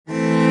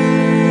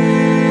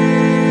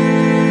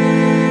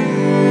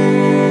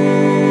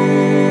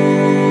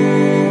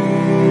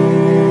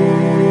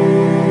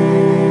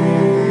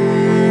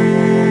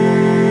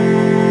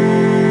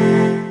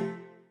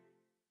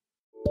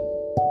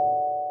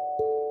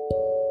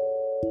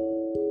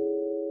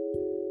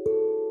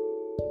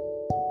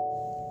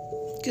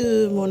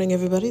Good morning,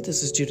 everybody.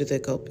 This is Judith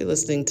Ecope. You're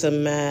listening to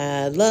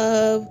Mad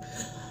Love.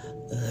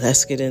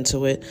 Let's get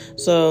into it.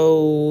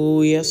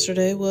 So,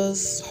 yesterday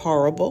was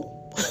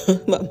horrible.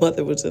 My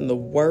mother was in the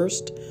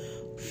worst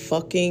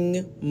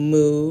fucking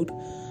mood.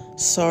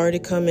 Sorry to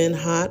come in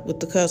hot with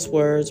the cuss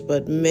words,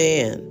 but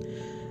man,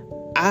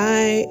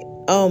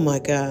 oh my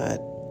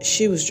God,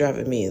 she was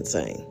driving me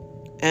insane.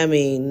 I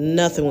mean,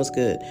 nothing was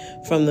good.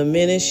 From the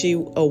minute she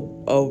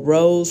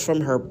arose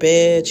from her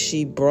bed,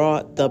 she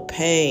brought the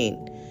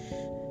pain.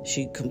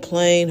 She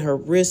complained her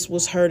wrist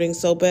was hurting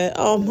so bad.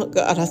 Oh my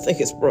God, I think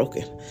it's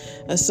broken.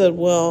 I said,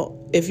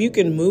 well, if you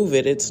can move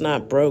it, it's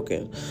not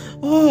broken.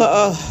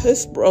 Oh,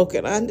 it's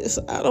broken. I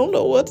don't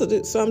know what to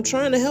do. So I'm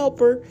trying to help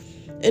her.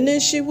 And then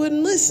she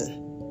wouldn't listen.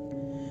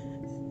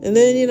 And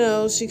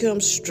then, she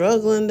comes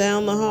struggling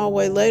down the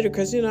hallway later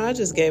because, I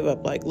just gave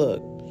up. Like,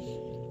 look,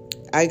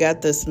 I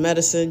got this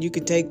medicine. You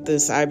can take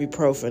this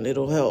ibuprofen.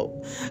 It'll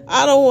help.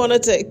 I don't want to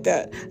take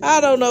that. I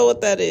don't know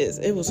what that is.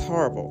 It was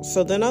horrible.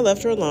 So then I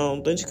left her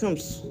alone. Then she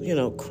comes,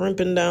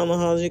 crimping down the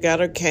hall. She got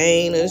her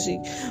cane and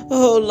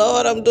oh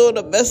Lord, I'm doing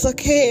the best I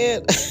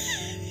can.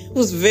 It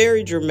was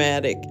very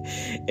dramatic.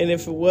 And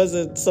if it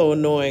wasn't so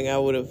annoying, I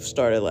would have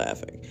started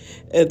laughing.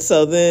 And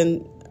so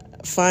then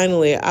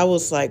finally, I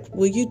was like,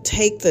 will you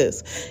take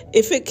this?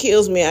 If it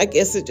kills me, I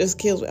guess it just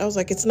kills me. I was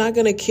like, it's not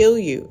going to kill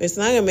you. It's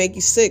not going to make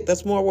you sick.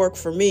 That's more work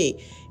for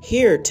me.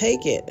 Here,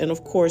 take it. And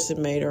of course, it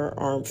made her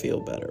arm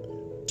feel better.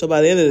 So by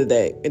the end of the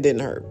day, it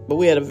didn't hurt. But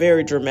we had a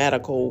very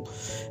dramatical,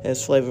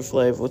 as Flavor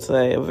Flav would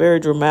say, a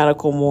very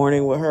dramatical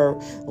morning with her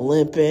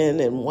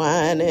limping and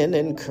whining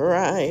and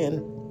crying.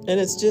 And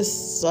it's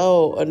just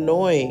so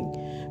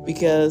annoying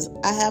because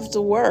I have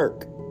to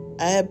work.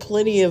 I had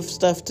plenty of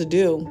stuff to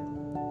do.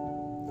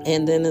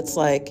 And then it's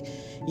like,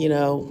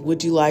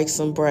 would you like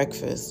some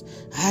breakfast?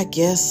 I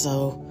guess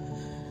so.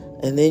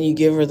 And then you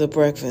give her the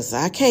breakfast.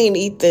 I can't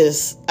eat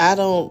this.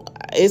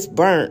 It's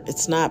burnt.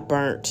 It's not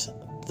burnt.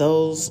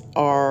 Those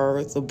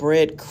are the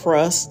bread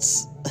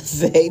crusts.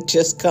 They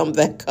just come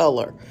that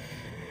color.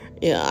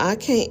 I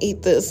can't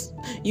eat this.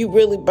 You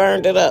really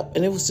burned it up.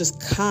 And it was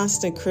just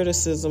constant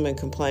criticism and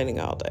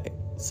complaining all day.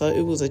 So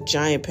it was a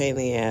giant pain in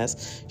the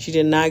ass. She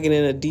did not get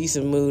in a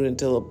decent mood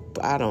until,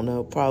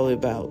 probably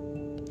about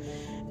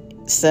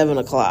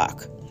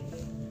 7:00.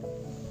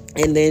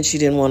 And then she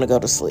didn't want to go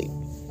to sleep.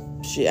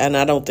 And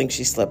I don't think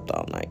she slept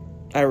all night.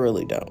 I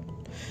really don't.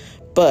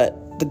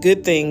 But the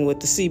good thing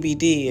with the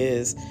CBD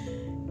is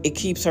it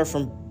keeps her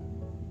from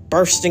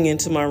bursting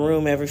into my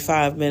room every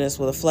 5 minutes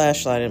with a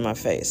flashlight in my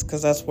face,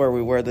 because that's where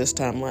we were this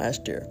time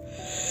last year.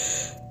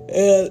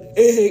 And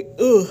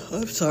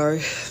I'm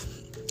sorry.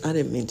 I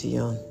didn't mean to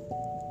yawn.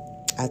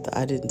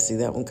 I didn't see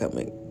that one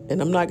coming.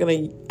 And I'm not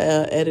going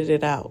to edit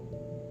it out.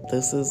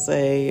 This is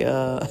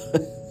a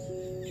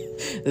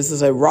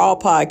raw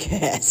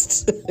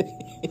podcast.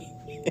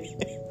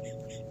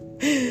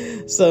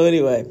 So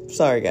anyway,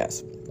 sorry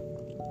guys.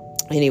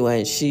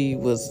 Anyway, she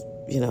was,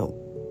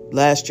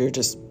 last year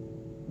just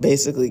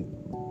basically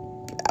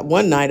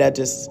one night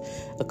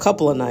a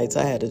couple of nights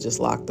I had to just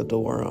lock the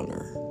door on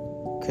her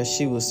because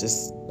she was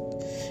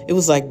it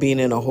was like being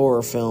in a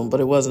horror film, but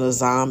it wasn't a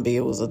zombie.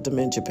 It was a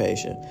dementia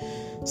patient.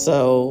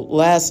 So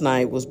last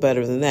night was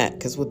better than that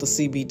because with the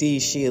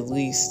CBD, she at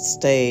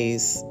least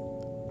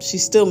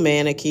she's still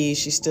manicky.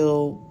 She's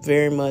still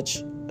very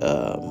much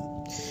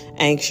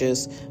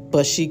anxious,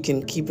 but she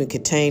can keep it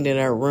contained in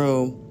her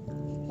room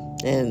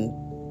and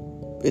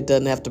it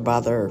doesn't have to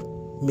bother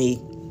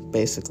me,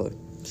 basically.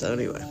 So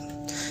anyway,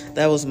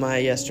 that was my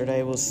yesterday.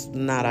 It was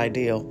not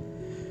ideal.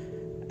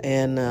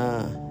 And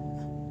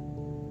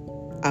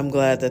I'm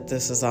glad that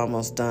this is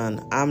almost done.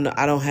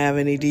 I don't have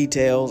any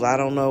details. I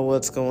don't know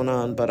what's going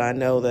on, but I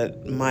know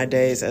that my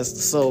days as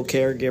the sole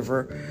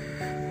caregiver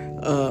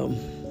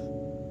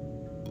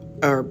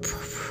are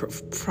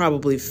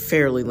probably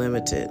fairly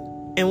limited.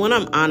 And when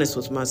I'm honest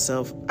with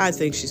myself, I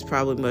think she's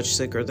probably much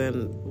sicker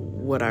than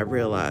what I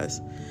realize.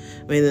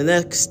 I mean, the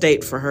next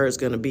state for her is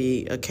going to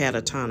be a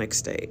catatonic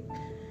state.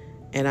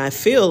 And I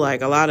feel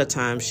like a lot of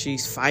times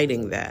she's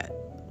fighting that.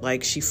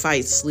 Like she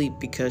fights sleep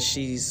because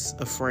she's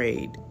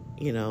afraid,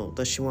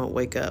 that she won't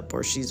wake up,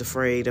 or she's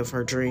afraid of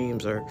her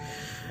dreams, or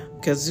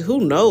because who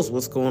knows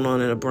what's going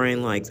on in a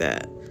brain like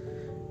that.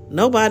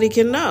 Nobody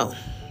can know.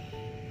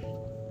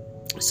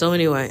 So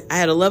anyway, I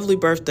had a lovely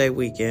birthday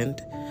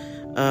weekend.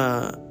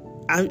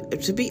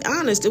 To be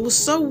honest, it was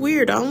so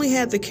weird. I only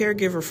had the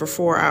caregiver for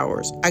 4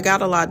 hours. I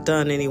got a lot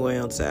done anyway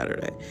on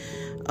Saturday.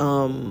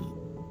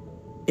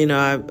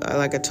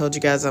 Like I told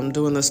you guys, I'm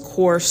doing this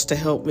course to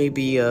help me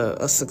be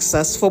a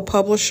successful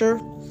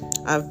publisher.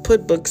 I've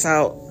put books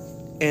out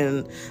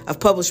and I've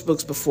published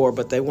books before,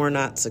 but they were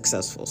not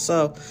successful.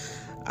 So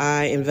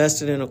I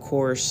invested in a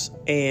course,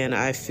 and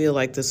I feel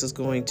like this is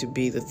going to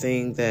be the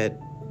thing that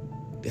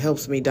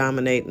helps me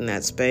dominate in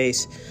that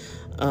space.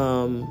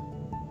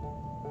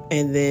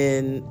 And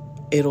then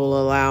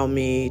it'll allow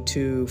me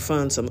to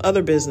fund some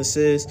other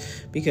businesses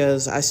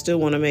because I still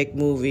want to make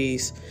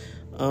movies.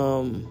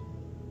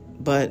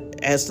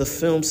 But as the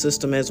film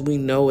system as we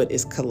know it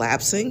is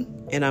collapsing,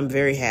 and I'm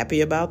very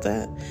happy about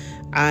that,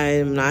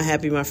 I'm not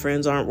happy my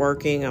friends aren't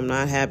working. I'm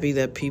not happy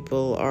that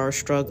people are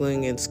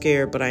struggling and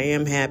scared, but I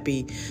am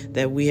happy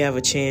that we have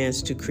a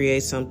chance to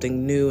create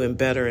something new and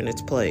better in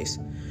its place.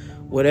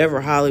 Whatever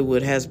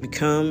Hollywood has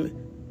become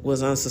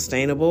was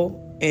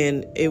unsustainable,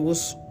 and it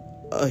was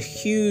a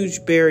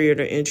huge barrier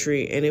to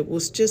entry, and it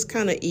was just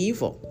kind of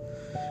evil.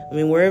 I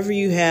mean, wherever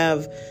you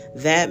have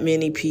that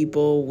many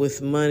people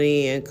with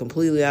money and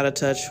completely out of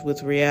touch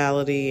with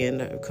reality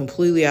and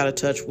completely out of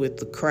touch with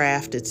the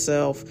craft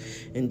itself,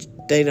 and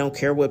they don't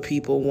care what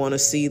people want to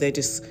see, they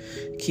just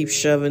keep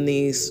shoving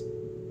these,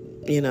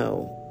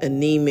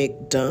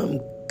 anemic, dumb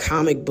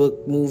comic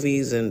book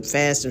movies and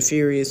Fast and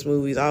Furious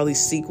movies, all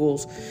these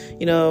sequels.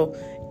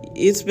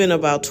 It's been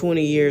about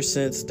 20 years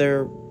since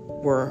there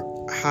were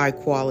high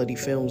quality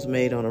films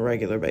made on a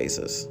regular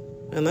basis.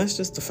 And that's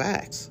just the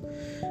facts.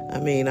 I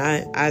mean,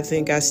 I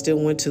think I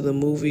still went to the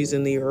movies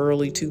in the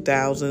early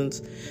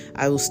 2000s.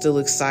 I was still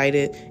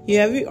excited.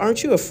 Yeah,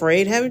 aren't you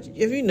afraid? Have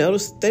you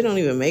noticed they don't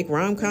even make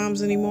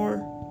rom-coms anymore?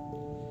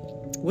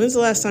 When's the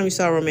last time you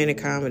saw a romantic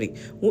comedy?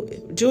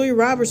 Julia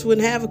Roberts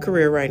wouldn't have a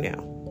career right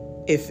now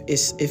if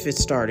it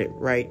started,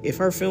 right? If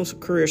her film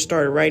career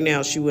started right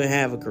now, she wouldn't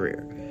have a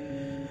career.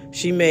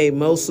 She made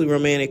mostly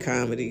romantic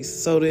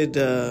comedies. So did,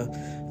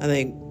 I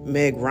think,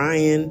 Meg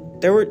Ryan.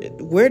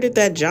 Where did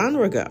that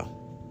genre go?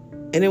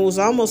 And it was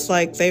almost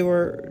like they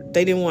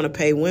didn't want to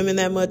pay women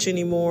that much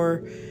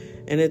anymore.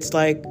 And it's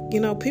like,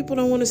 people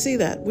don't want to see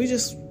that. We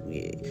just,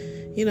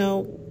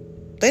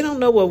 they don't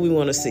know what we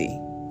want to see.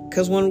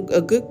 Because when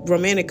a good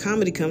romantic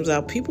comedy comes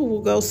out, people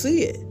will go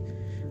see it.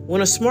 When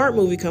a smart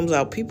movie comes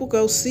out, people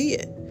go see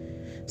it.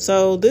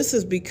 So this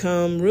has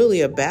become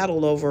really a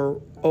battle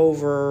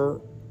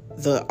over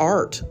the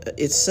art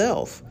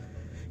itself.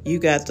 You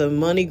got the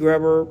money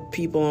grubber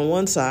people on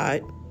one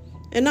side,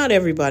 and not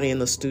everybody in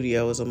the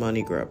studio is a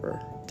money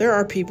grubber. There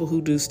are people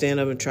who do stand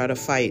up and try to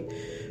fight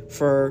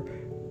for,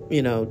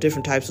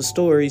 different types of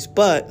stories,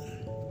 but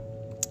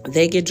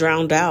they get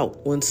drowned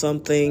out when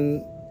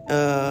something,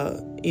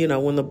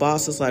 when the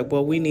boss is like,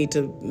 well, we need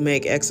to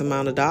make X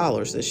amount of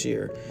dollars this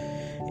year.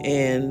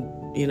 And,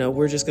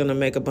 we're just going to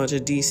make a bunch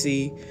of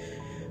DC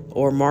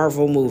or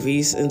Marvel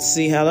movies and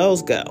see how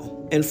those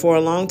go. And for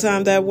a long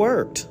time that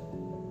worked,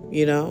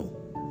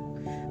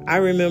 I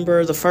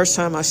remember the first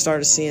time I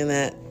started seeing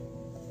that,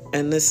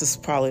 and this is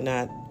probably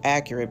not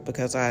accurate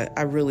because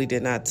I really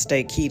did not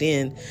stay keyed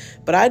in,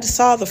 but I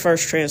saw the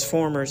first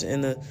Transformers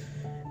in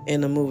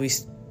the movie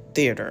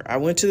theater. I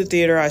went to the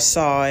theater, I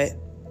saw it.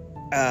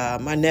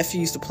 My nephew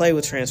used to play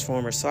with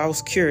Transformers, so I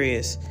was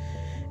curious.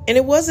 And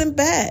it wasn't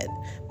bad,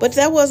 but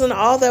that wasn't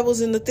all that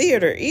was in the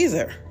theater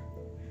either.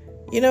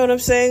 You know what I'm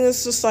saying?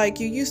 It's just like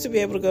you used to be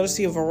able to go to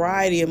see a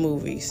variety of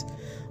movies.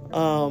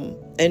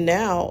 And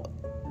now,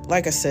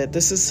 like I said,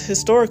 this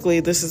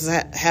has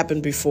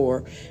happened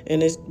before,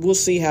 and we'll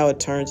see how it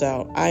turns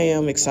out. I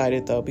am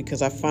excited, though,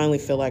 because I finally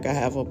feel like I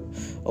have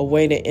a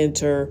way to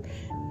enter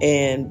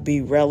and be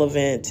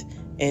relevant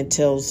and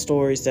tell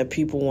stories that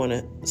people want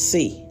to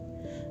see.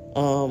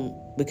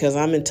 Because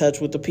I'm in touch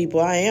with the people.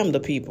 I am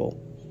the people.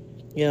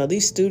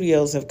 These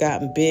studios have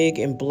gotten big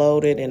and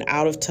bloated and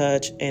out of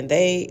touch, and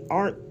they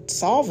aren't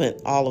solvent,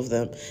 all of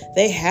them.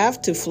 They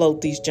have to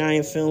float these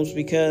giant films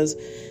because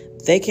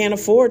they can't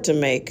afford to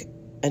make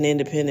an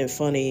independent,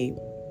 funny.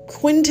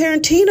 Quentin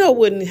Tarantino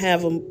wouldn't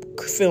have a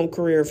film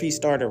career if he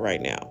started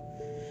right now.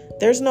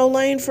 There's no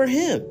lane for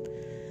him.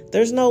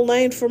 There's no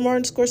lane for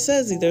Martin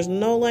Scorsese. There's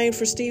no lane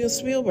for Steven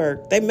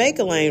Spielberg. They make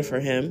a lane for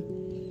him.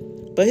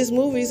 But his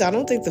movies, I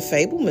don't think The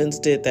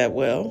Fabelmans did that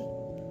well.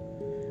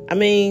 I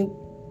mean,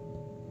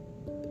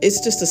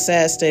 it's just a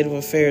sad state of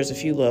affairs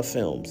if you love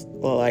films.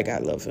 Well, like I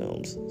love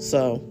films.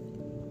 So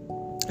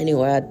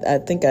anyway, I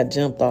think I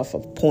jumped off a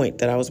point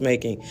that I was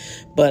making,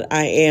 but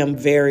I am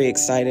very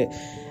excited.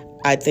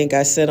 I think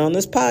I said on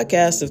this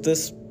podcast,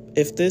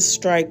 if this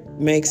strike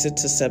makes it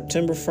to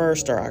September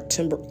 1st or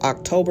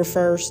October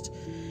 1st,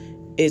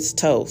 it's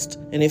toast.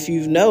 And if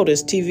you've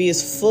noticed, TV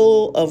is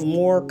full of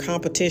more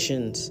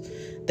competitions.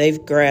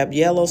 They've grabbed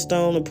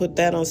Yellowstone and put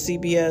that on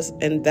CBS,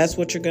 and that's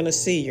what you're going to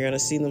see. You're going to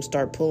see them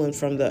start pulling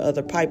from the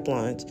other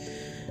pipelines.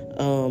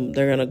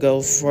 They're going to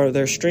go for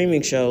their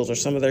streaming shows or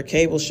some of their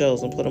cable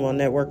shows and put them on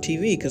network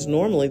TV, because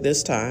normally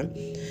this time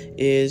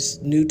is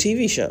new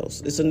TV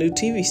shows. It's a new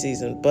TV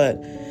season,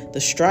 but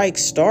the strike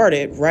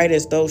started right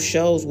as those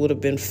shows would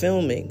have been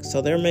filming.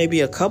 So there may be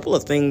a couple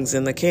of things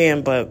in the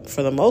can, but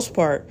for the most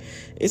part,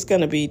 it's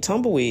going to be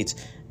tumbleweeds.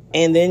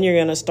 And then you're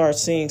going to start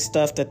seeing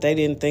stuff that they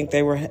didn't think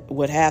they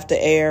would have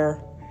to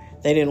air.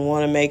 They didn't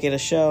want to make it a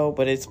show,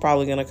 but it's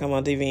probably going to come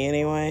on TV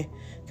anyway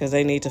because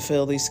they need to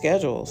fill these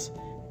schedules.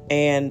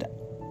 And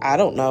I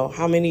don't know,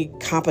 how many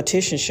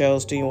competition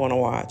shows do you want to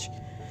watch?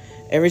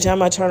 Every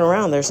time I turn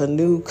around, there's a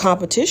new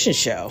competition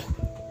show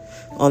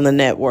on the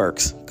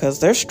networks because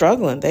they're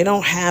struggling. They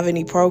don't have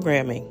any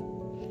programming.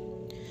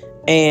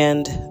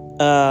 And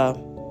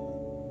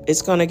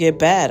it's going to get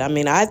bad. I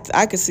mean, I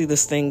could see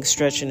this thing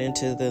stretching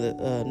into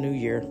the new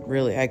year.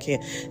 Really, I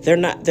can't.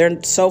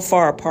 They're so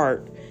far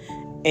apart.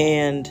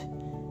 And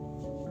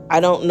I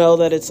don't know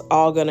that it's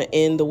all going to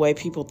end the way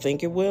people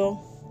think it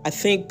will. I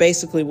think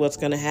basically what's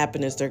going to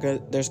happen is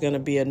there's going to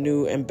be a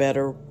new and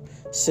better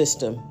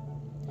system.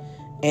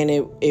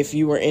 And if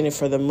you were in it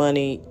for the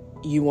money,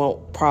 you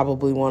won't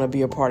probably want to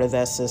be a part of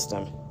that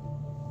system.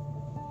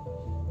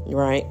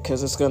 Right?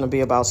 Because it's going to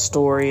be about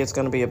story. It's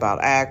going to be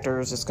about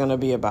actors. It's going to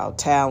be about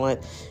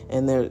talent.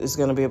 And it's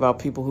going to be about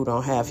people who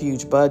don't have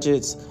huge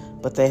budgets,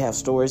 but they have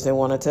stories they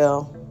want to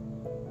tell.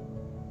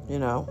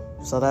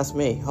 So that's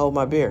me. Hold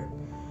my beer.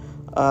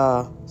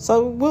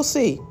 So we'll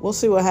see. We'll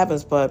see what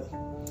happens. But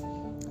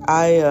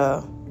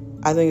I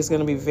think it's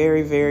going to be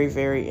very, very,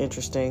 very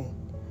interesting.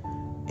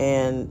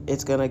 And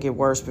it's going to get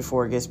worse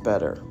before it gets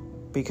better.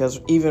 Because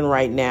even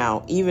right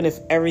now, even if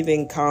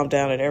everything calmed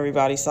down and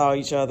everybody saw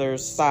each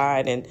other's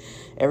side and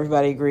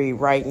everybody agreed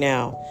right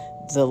now,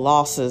 the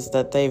losses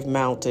that they've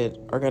mounted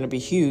are going to be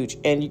huge.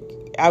 And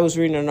I was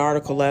reading an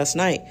article last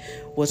night.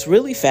 What's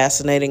really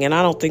fascinating, and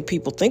I don't think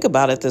people think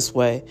about it this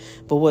way,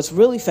 but what's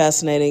really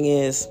fascinating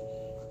is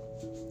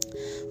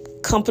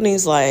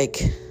companies like,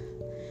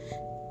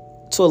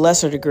 to a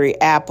lesser degree,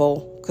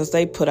 Apple, because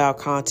they put out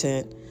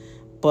content,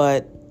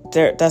 but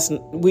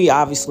we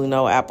obviously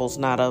know Apple's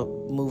not a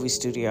movie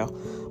studio,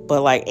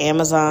 but like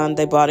Amazon,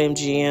 they bought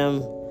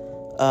MGM,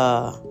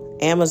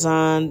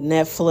 Amazon,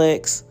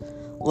 Netflix,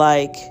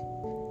 like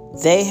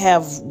they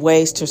have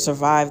ways to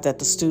survive that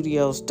the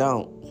studios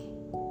don't.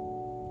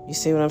 You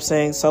see what I'm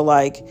saying? So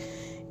like,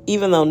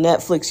 even though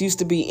Netflix used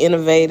to be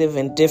innovative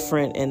and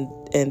different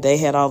and they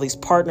had all these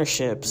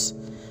partnerships,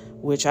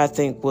 which I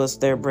think was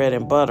their bread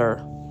and butter,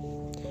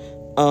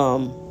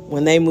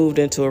 when they moved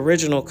into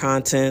original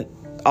content,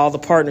 all the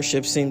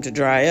partnerships seem to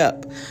dry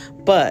up.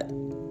 But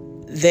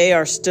they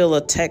are still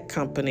a tech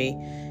company,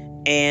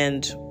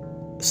 and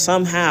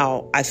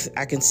somehow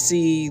I can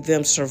see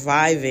them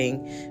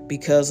surviving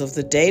because of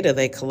the data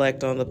they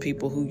collect on the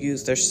people who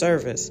use their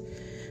service.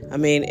 I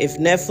mean, if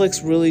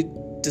Netflix really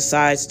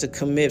decides to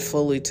commit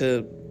fully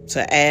to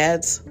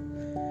ads,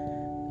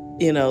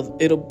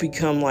 it'll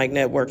become like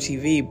network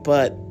TV,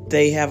 but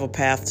they have a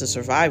path to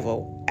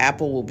survival.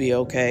 Apple will be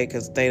okay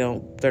because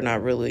they're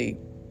not really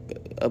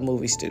a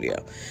movie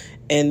studio.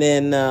 And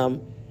then,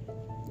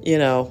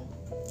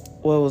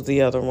 what was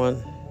the other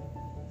one?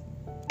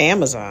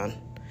 Amazon.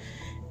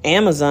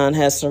 Amazon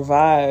has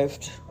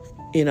survived,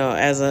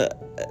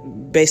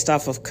 based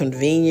off of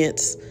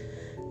convenience.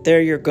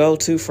 They're your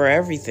go-to for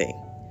everything.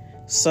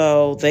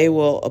 So they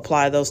will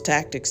apply those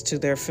tactics to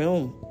their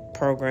film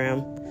program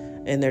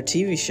and their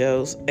TV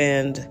shows.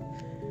 And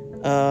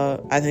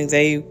I think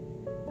they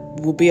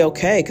will be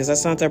okay because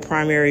that's not their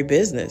primary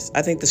business.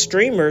 I think the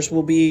streamers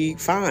will be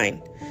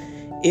fine.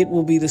 It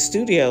will be the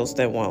studios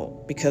that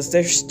won't, because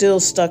they're still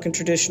stuck in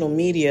traditional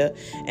media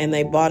and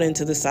they bought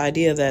into this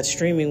idea that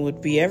streaming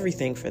would be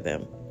everything for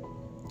them.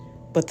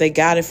 But they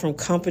got it from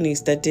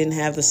companies that didn't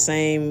have the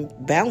same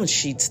balance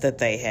sheets that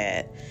they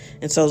had.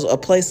 And so a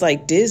place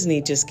like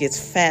Disney just gets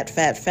fat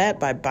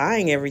by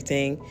buying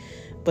everything.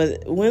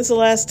 But when's the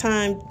last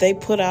time they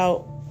put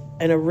out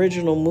an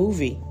original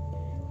movie?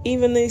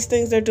 Even these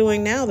things they're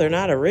doing now, they're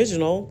not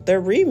original.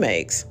 They're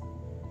remakes.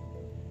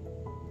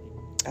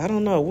 I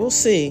don't know. We'll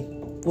see.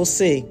 We'll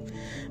see.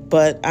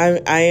 But I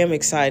am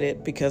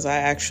excited because I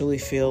actually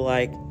feel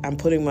like I'm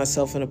putting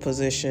myself in a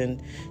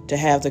position to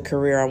have the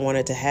career I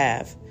wanted to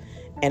have.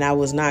 And I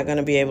was not going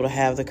to be able to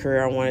have the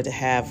career I wanted to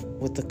have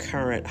with the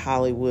current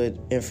Hollywood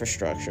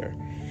infrastructure.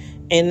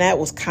 And that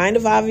was kind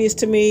of obvious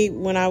to me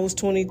when I was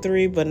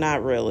 23, but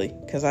not really,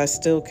 because I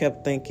still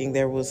kept thinking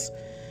there was,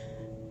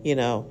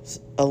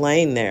 a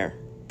lane there.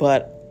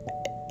 But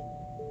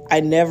I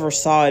never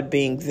saw it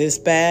being this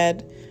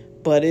bad,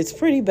 but it's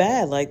pretty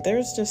bad. Like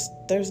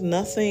there's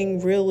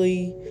nothing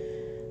really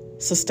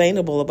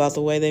sustainable about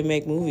the way they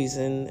make movies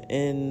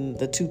in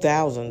the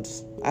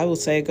 2000s. I would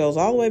say it goes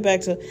all the way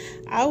back to,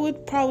 I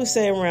would probably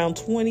say around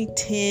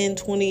 2010,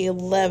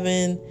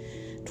 2011,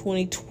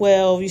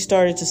 2012, you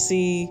started to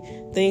see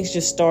things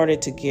just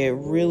started to get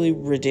really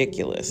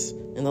ridiculous.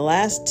 In the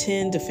last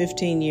 10 to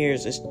 15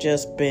 years, it's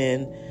just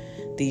been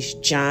these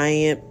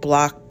giant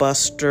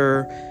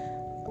blockbuster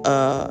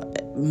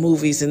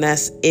movies, and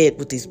that's it,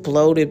 with these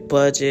bloated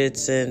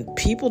budgets, and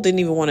people didn't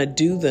even want to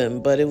do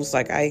them, but it was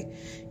like,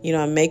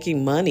 I'm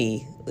making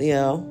money,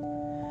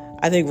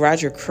 I think not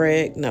Roger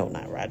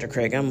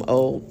Craig, I'm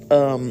old.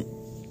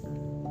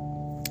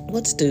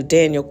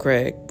 Daniel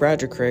Craig.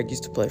 Roger Craig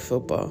used to play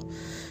football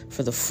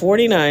for the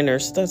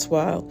 49ers. That's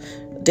wild.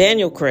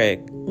 Daniel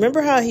Craig.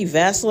 Remember how he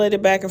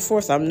vacillated back and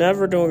forth? I'm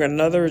never doing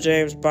another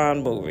James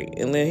Bond movie.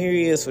 And then here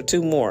he is for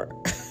 2 more.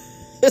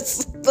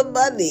 It's the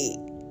money.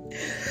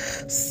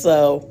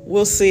 So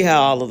we'll see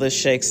how all of this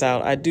shakes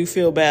out. I do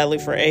feel badly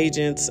for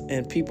agents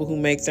and people who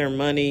make their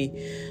money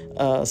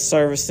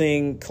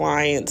servicing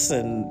clients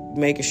and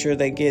making sure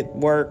they get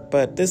work.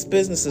 But this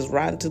business is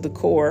rotten to the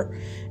core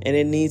and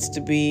it needs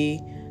to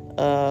be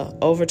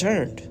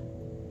overturned.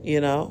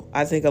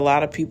 I think a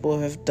lot of people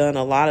have done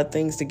a lot of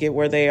things to get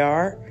where they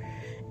are.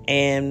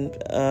 And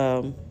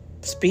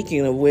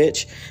speaking of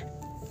which,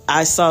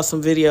 I saw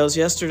some videos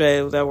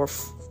yesterday that were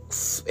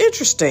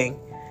interesting.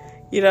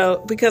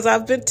 Because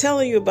I've been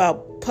telling you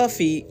about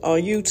Puffy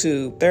on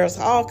YouTube. There's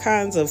all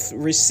kinds of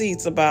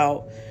receipts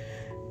about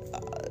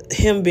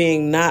him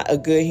being not a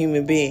good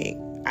human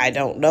being. I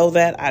don't know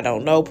that. I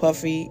don't know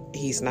Puffy.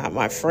 He's not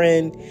my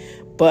friend.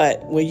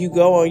 But when you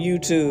go on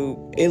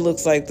YouTube, it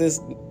looks like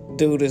this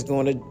dude is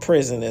going to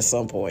prison at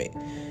some point.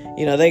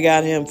 They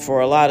got him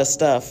for a lot of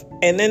stuff.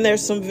 And then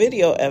there's some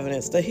video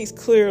evidence that he's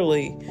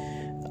clearly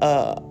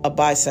a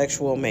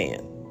bisexual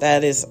man.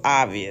 That is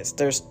obvious.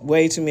 There's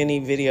way too many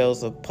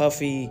videos of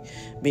Puffy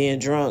being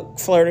drunk,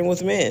 flirting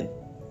with men.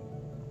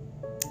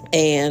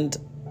 And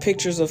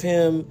pictures of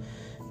him,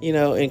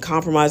 in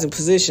compromising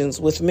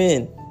positions with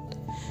men.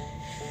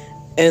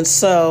 And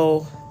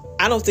so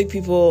I don't think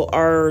people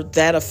are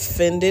that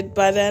offended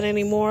by that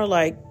anymore.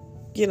 Like,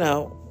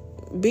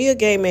 be a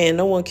gay man,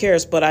 no one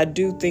cares. But I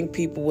do think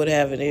people would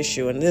have an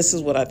issue, and this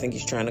is what I think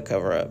he's trying to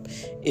cover up,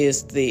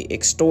 is the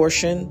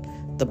extortion,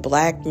 the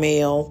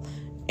blackmail,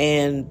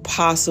 and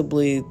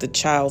possibly the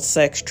child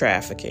sex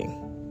trafficking.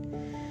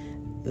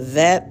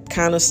 That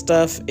kind of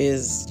stuff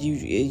is,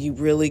 you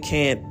really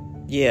can't,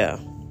 you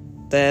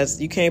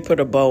can't put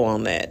a bow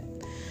on that.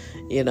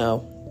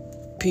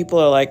 People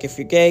are like, if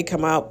you're gay,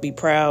 come out, be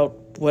proud,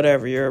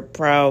 whatever, you're a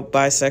proud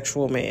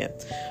bisexual man.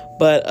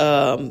 But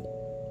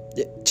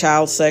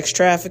child sex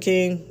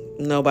trafficking,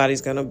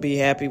 nobody's going to be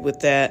happy with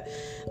that.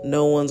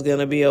 No one's going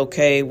to be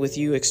okay with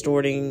you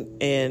extorting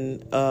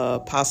and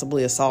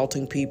possibly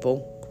assaulting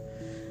people.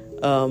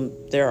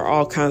 There are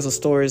all kinds of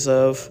stories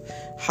of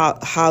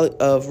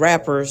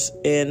rappers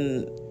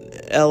in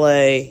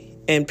LA,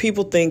 and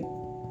people think,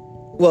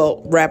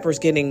 rappers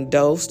getting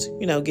dosed,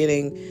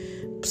 getting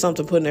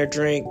something put in their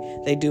drink.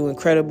 They do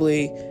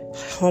incredibly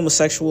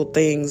homosexual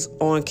things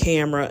on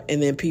camera,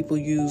 and then people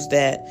use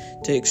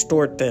that to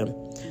extort them.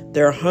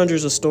 There are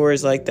hundreds of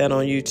stories like that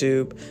on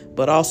YouTube,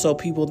 but also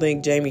people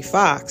think Jamie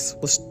Foxx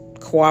was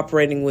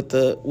cooperating with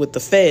the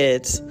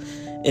feds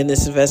in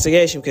this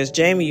investigation, because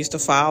Jamie used to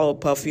follow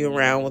Puffy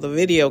around with a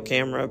video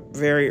camera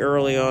very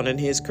early on in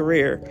his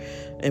career,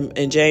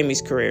 in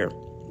Jamie's career,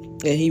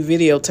 and he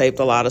videotaped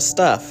a lot of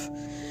stuff.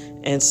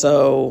 And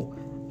so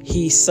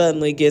he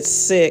suddenly gets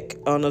sick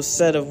on the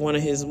set of one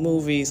of his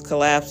movies,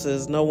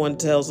 collapses. No one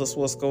tells us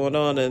what's going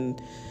on, and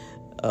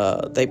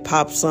they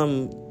pop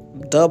some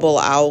double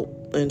out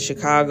in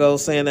Chicago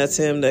saying that's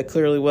him. That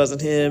clearly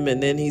wasn't him.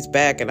 And then he's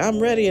back, and I'm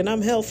ready and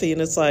I'm healthy.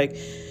 And it's like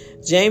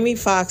Jamie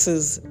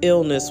Foxx's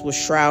illness was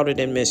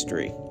shrouded in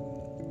mystery.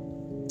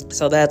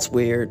 So that's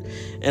weird.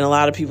 And a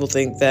lot of people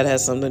think that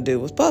has something to do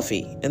with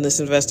Puffy in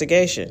this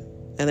investigation.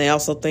 And they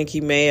also think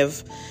he may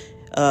have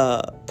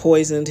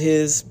poisoned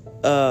his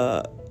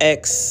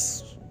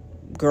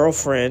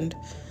ex-girlfriend,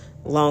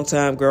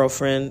 longtime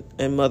girlfriend,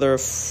 and mother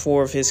of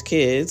 4 of his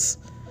kids.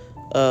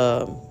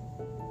 3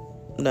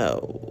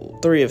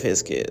 of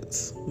his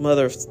kids.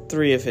 Mother of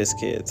 3 of his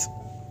kids.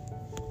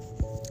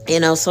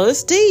 So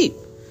it's deep.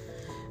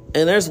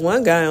 And there's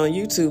one guy on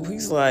YouTube,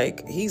 he's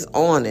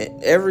on it.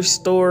 Every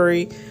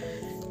story,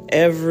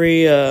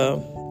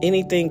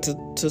 anything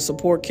to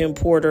support Kim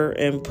Porter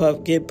and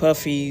get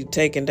Puffy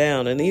taken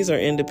down. And these are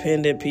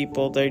independent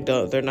people.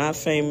 They're not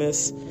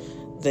famous.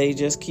 They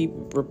just keep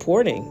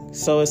reporting.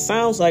 So it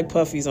sounds like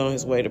Puffy's on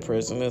his way to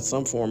prison in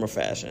some form or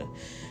fashion,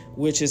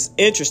 which is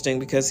interesting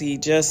because he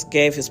just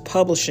gave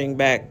publishing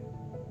back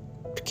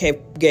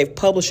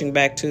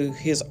to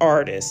his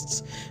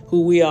artists,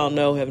 who we all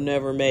know have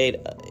never made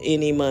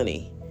any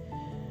money.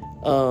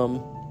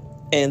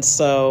 And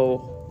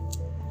so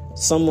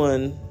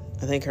someone,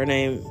 I think her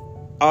name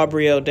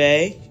Aubrey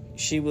O'Day,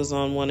 she was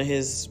on one of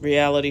his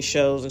reality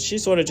shows, and she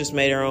sort of just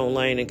made her own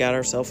lane and got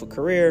herself a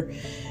career,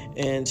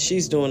 and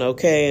she's doing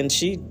okay. And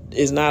she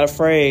is not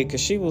afraid,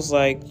 because she was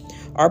like,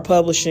 our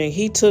publishing,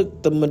 he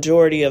took the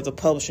majority of the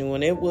publishing.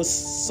 When it was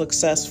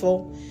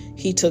successful,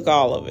 he took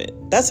all of it.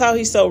 That's how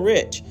he's so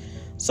rich.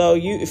 So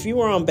if you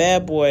were on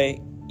Bad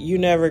Boy, you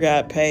never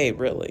got paid,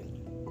 really.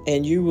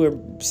 And you were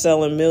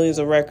selling millions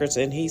of records,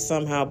 and he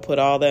somehow put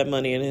all that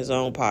money in his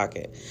own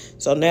pocket.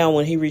 So now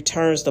when he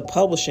returns to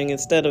publishing,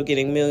 instead of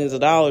getting millions of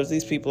dollars,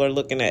 these people are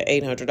looking at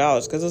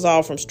 $800, because it's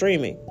all from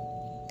streaming.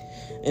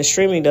 And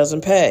streaming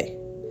doesn't pay.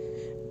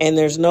 And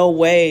there's no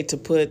way to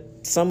put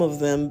some of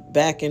them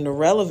back into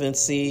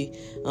relevancy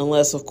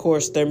unless, of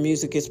course, their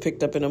music gets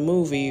picked up in a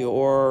movie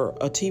or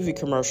a TV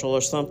commercial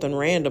or something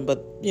random.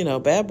 But,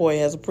 Bad Boy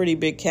has a pretty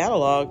big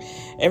catalog.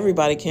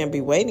 Everybody can't be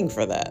waiting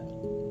for that.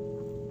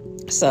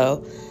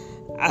 So,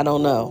 I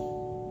don't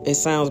know. It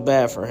sounds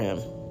bad for him.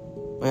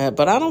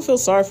 But I don't feel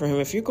sorry for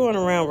him. If you're going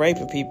around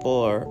raping people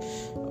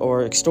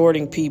or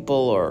extorting people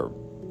or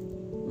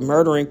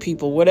murdering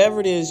people, whatever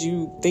it is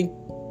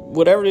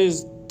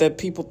that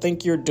people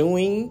think you're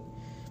doing,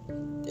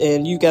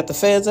 and you got the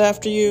feds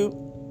after you,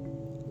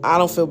 I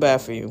don't feel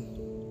bad for you.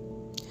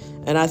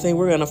 And I think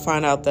we're going to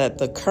find out that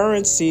the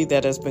currency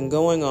that has been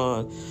going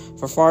on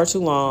for far too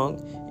long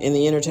in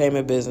the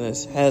entertainment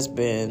business has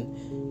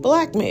been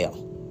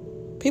blackmail.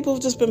 People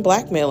have just been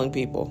blackmailing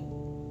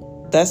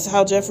people. That's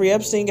how Jeffrey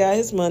Epstein got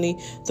his money.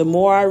 The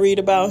more I read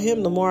about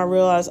him, the more I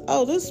realize,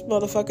 this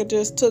motherfucker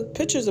just took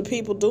pictures of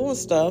people doing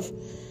stuff,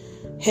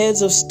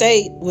 heads of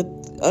state with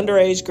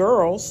underage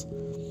girls,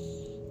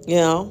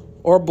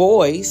 or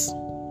boys.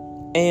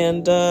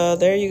 And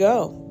there you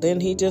go. Then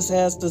he just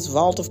has this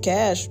vault of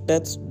cash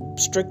that's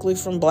strictly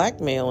from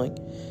blackmailing.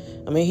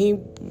 I mean, he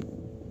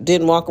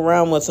didn't walk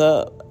around with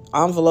a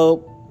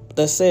envelope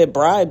that said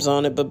bribes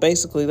on it, but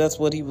basically that's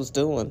what he was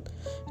doing,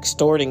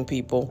 extorting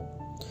people.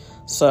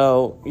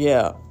 So,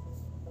 yeah,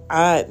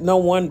 no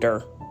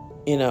wonder,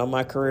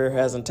 my career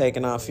hasn't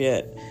taken off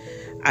yet.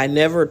 I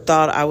never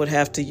thought I would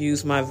have to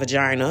use my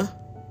vagina.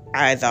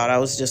 I thought I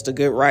was just a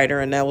good writer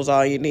and that was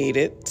all you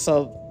needed.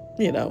 So,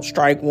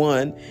 strike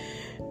one.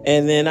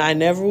 And then I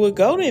never would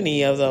go to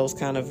any of those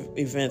kind of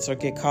events or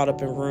get caught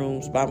up in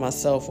rooms by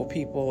myself with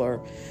people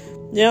or,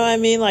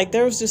 Like,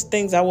 there was just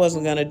things I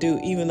wasn't going to do,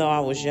 even though I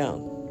was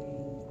young.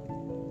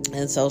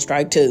 And so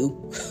strike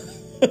two.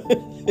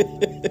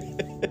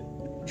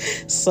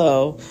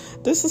 So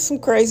this is some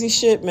crazy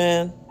shit,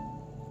 man.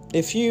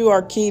 If you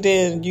are keyed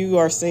in, you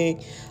are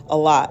seeing a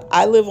lot.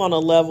 I live on a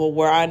level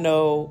where I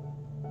know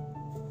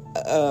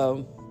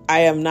I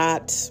am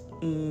not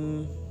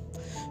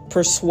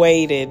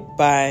persuaded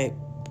by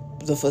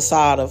the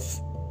facade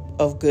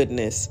of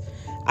goodness.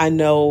 I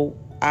know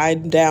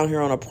I'm down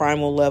here on a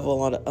primal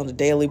level on a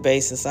daily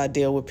basis. I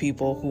deal with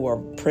people who are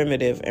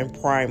primitive and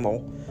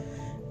primal.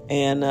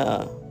 And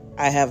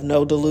I have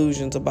no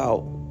delusions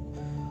about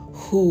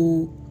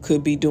who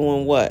could be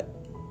doing what.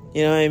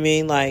 You know what I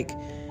mean? Like,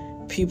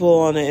 people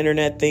on the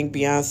internet think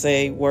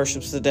Beyonce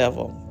worships the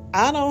devil.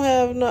 I don't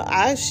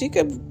have she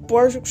could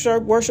worship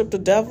the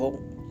devil.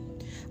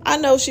 I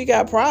know she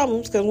got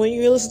problems because when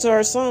you listen to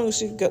her songs,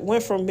 she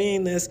went from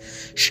being this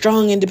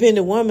strong,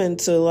 independent woman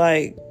to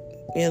like,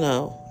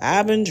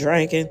 I've been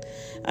drinking.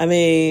 I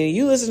mean,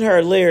 you listen to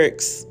her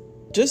lyrics,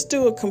 just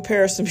do a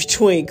comparison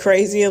between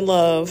Crazy in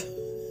Love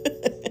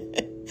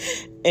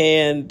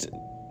and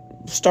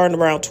starting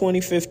around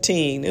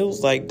 2015. It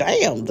was like,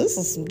 damn, this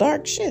is some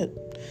dark shit.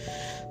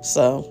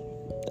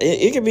 So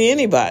it could be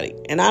anybody.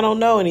 And I don't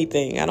know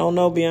anything. I don't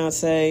know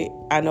Beyonce.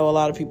 I know a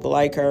lot of people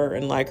like her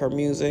and like her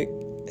music.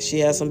 She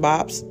has some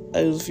bops.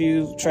 There's a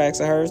few tracks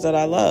of hers that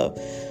I love.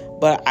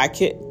 But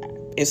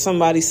if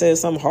somebody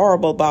says something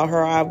horrible about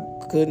her, I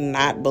could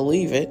not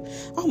believe it.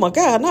 Oh my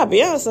God, not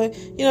Beyonce.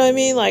 You know what I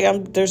mean?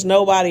 Like, there's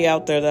nobody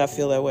out there that I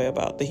feel that way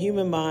about. The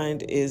human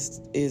mind is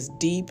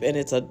deep and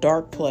it's a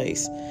dark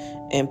place.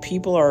 And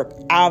people are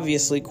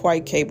obviously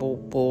quite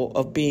capable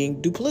of being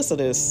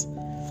duplicitous.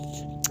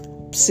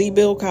 See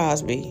Bill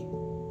Cosby.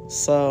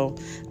 So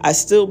I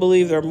still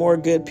believe there are more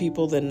good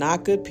people than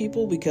not good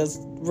people, because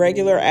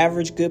regular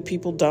average good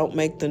people don't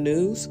make the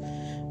news.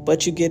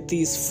 But you get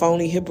these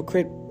phony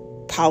hypocrite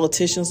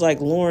politicians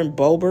like Lauren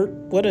Boebert.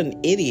 What an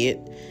idiot.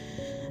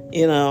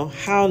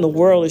 How in the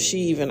world is she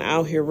even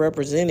out here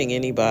representing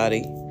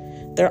anybody?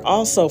 They're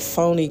also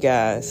phony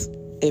guys.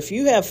 If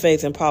you have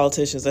faith in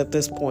politicians at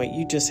this point,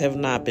 you just have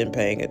not been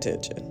paying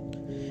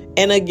attention.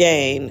 And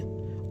again,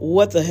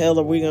 what the hell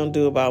are we going to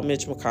do about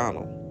Mitch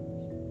McConnell?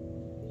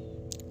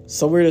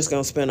 So we're just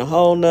going to spend a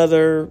whole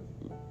nother,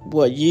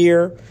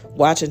 year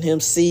watching him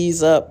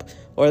seize up,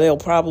 or they'll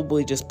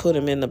probably just put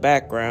him in the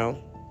background.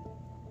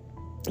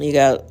 You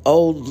got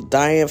old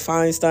Dianne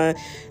Feinstein.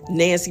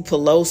 Nancy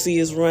Pelosi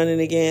is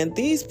running again.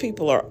 These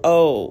people are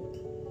old.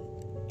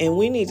 And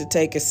we need to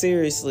take it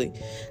seriously.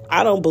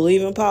 I don't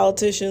believe in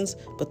politicians,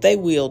 but they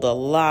wield a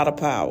lot of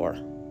power.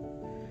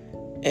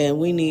 And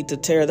we need to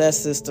tear that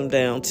system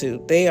down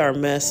too. They are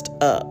messed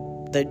up.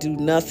 They do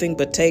nothing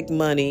but take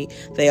money.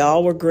 They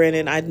all were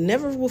grinning. I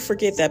never will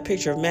forget that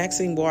picture of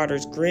Maxine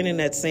Waters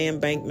grinning at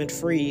Sam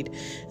Bankman-Fried.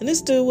 And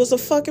this dude was a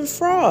fucking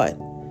fraud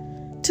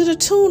to the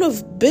tune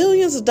of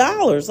billions of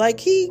dollars. Like,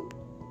 he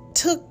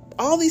took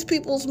all these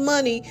people's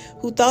money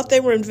who thought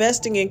they were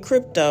investing in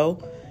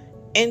crypto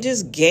and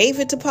just gave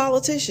it to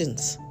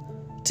politicians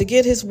to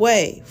get his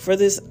way for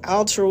this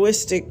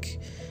altruistic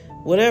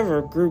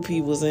whatever group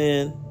he was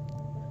in,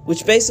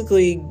 which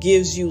basically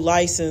gives you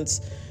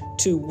license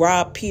to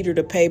rob Peter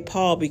to pay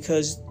Paul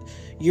because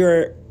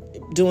you're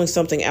doing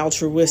something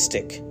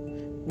altruistic,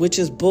 which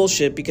is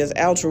bullshit, because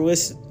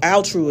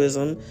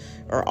altruism,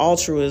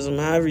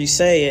 however you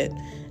say it,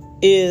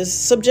 is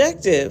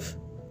subjective.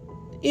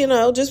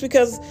 Just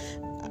because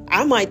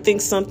I might think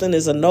something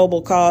is a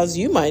noble cause,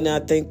 you might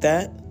not think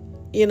that.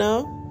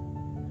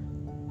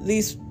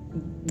 These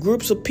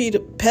groups of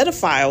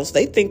pedophiles,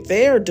 they think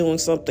they're doing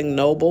something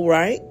noble,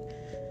 right?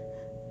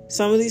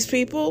 Some of these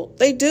people,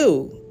 they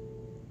do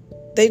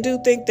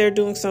think they're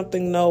doing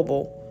something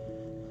noble,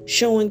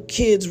 showing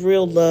kids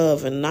real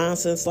love and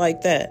nonsense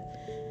like that.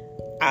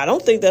 I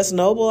don't think that's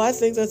noble. I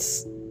think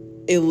that's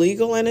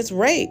illegal and it's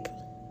rape.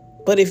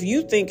 But if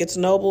you think it's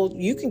noble,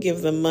 you can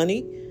give them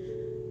money.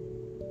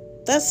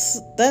 That's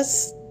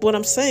what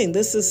I'm saying.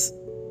 This is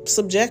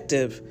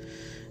subjective.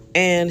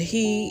 And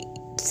he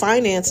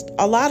financed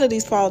a lot of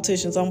these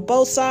politicians on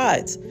both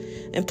sides.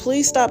 And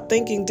please stop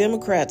thinking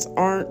Democrats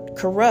aren't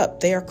corrupt.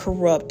 They are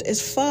corrupt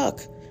as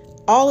fuck.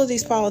 All of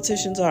these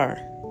politicians are.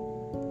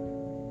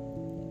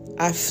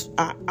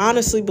 I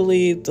honestly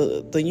believe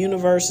the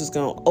universe is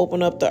going to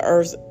open up the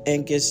earth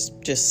and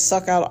just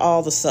suck out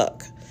all the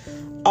suck.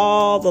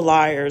 All the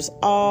liars,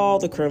 all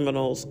the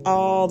criminals,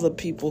 all the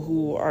people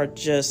who are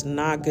just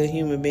not good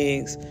human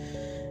beings,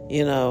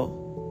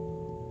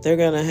 they're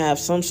going to have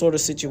some sort of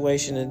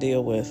situation to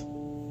deal with.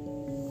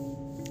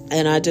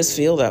 And I just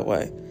feel that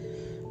way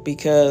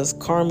because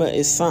karma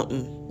is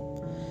something.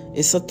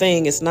 It's a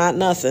thing. It's not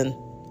nothing.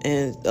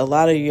 And a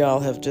lot of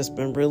y'all have just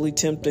been really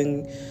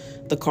tempting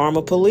the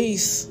karma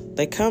police.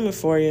 They coming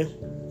for you.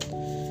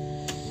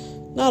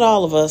 Not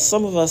all of us.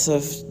 Some of us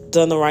have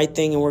done the right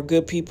thing and we're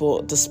good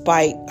people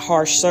despite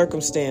harsh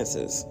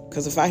circumstances.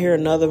 Because if I hear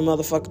another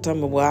motherfucker tell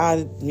me, well,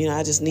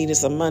 I just needed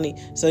some money.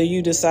 So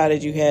you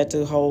decided you had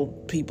to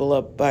hold people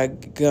up by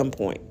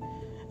gunpoint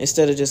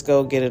instead of just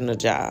go getting a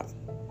job.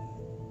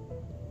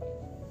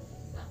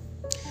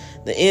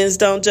 The ends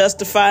don't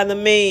justify the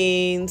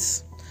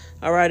means.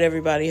 All right,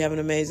 everybody, have an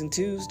amazing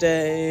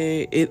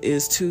Tuesday. It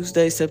is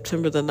Tuesday,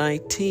 September the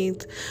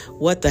 19th.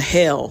 What the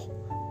hell?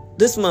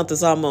 This month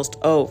is almost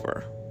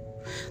over.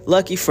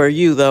 Lucky for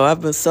you, though,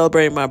 I've been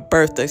celebrating my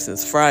birthday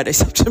since Friday,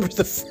 September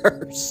the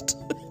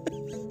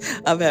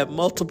 1st. I've had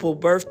multiple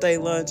birthday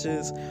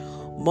lunches,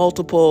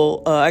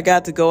 I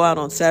got to go out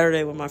on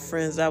Saturday with my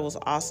friends. That was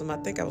awesome. I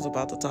think I was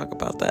about to talk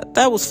about that.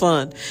 That was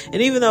fun.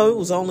 And even though it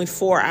was only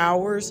 4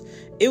 hours,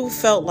 it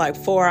felt like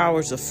 4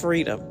 hours of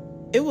freedom.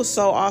 It was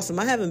so awesome.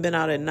 I haven't been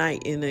out at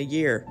night in a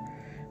year.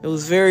 It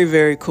was very,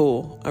 very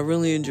cool. I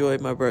really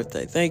enjoyed my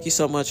birthday. Thank you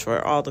so much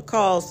for all the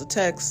calls, the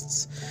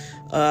texts.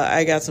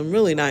 I got some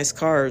really nice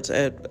cards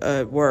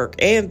at work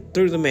and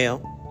through the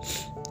mail.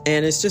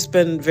 And it's just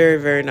been very,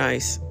 very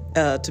nice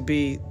to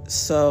be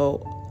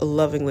so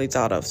lovingly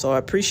thought of. So I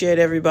appreciate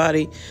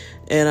everybody.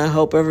 And I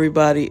hope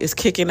everybody is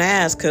kicking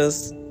ass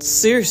because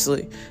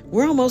seriously,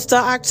 we're almost to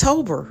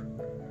October.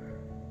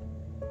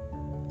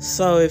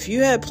 So if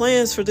you had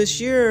plans for this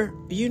year,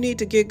 you need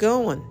to get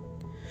going.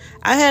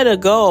 I had a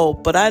goal,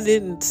 but I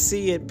didn't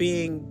see it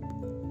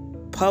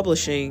being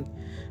publishing.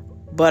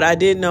 But I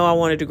did know I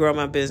wanted to grow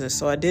my business.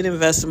 So I did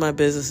invest in my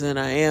business, and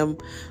I am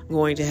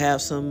going to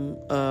have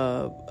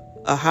a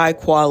high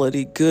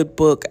quality, good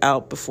book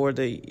out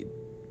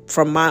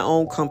from my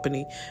own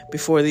company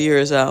before the year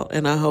is out.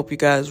 And I hope you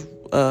guys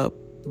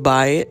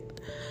buy it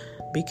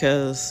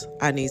because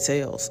I need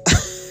sales.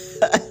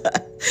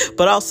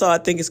 But also I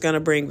think it's going to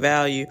bring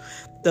value.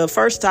 The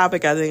first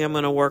topic I think I'm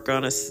going to work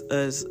on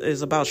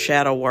is about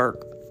shadow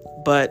work.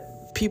 But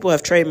people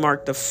have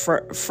trademarked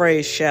the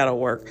phrase shadow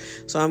work.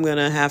 So I'm going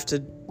to have to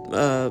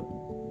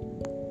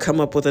come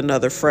up with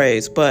another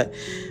phrase. But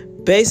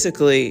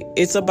basically,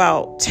 it's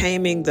about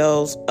taming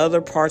those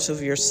other parts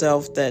of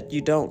yourself that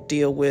you don't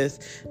deal with,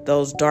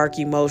 those dark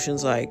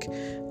emotions like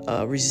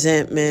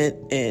resentment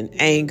and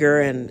anger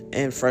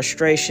and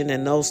frustration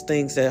and those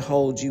things that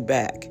hold you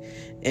back,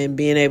 and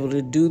being able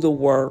to do the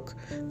work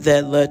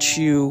that lets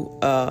you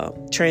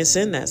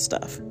transcend that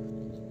stuff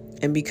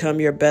and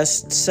become your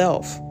best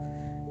self.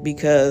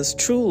 Because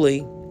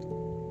truly,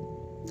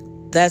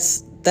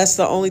 that's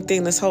the only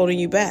thing that's holding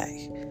you back.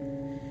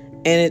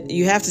 And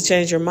you have to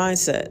change your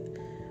mindset.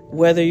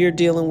 Whether you're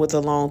dealing with a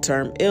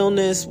long-term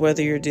illness,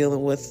 whether you're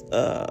dealing with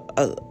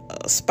a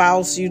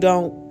spouse you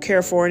don't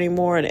care for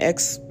anymore, an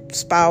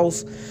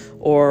ex-spouse,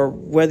 or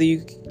whether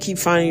you keep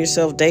finding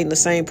yourself dating the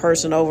same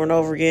person over and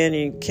over again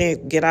and you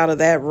can't get out of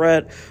that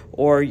rut,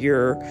 or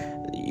you're,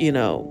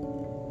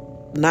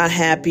 not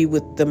happy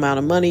with the amount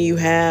of money you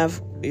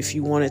have, if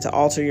you wanted to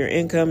alter your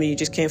income and you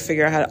just can't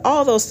figure out how to,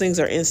 all those things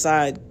are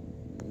inside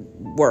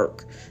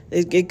work.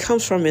 It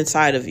comes from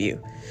inside of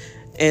you.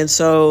 And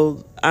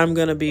so I'm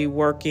going to be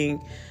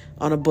working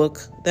on a book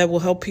that will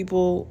help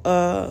people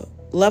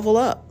level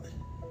up.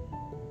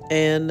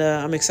 And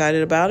I'm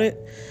excited about it.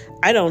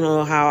 I don't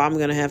know how I'm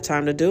going to have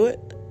time to do it,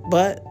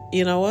 but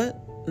you know what?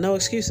 No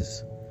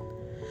excuses.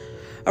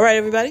 All right,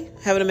 everybody,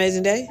 have an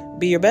amazing day.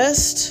 Be your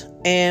best,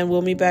 and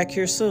we'll meet back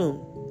here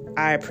soon.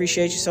 I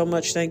appreciate you so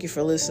much. Thank you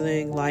for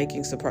listening,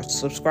 liking,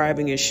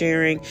 subscribing, and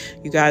sharing.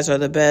 You guys are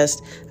the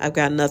best. I've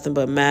got nothing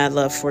but mad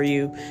love for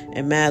you,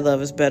 and mad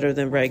love is better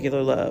than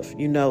regular love.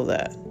 You know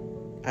that.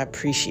 I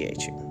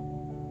appreciate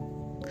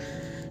you.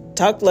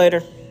 Talk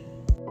later.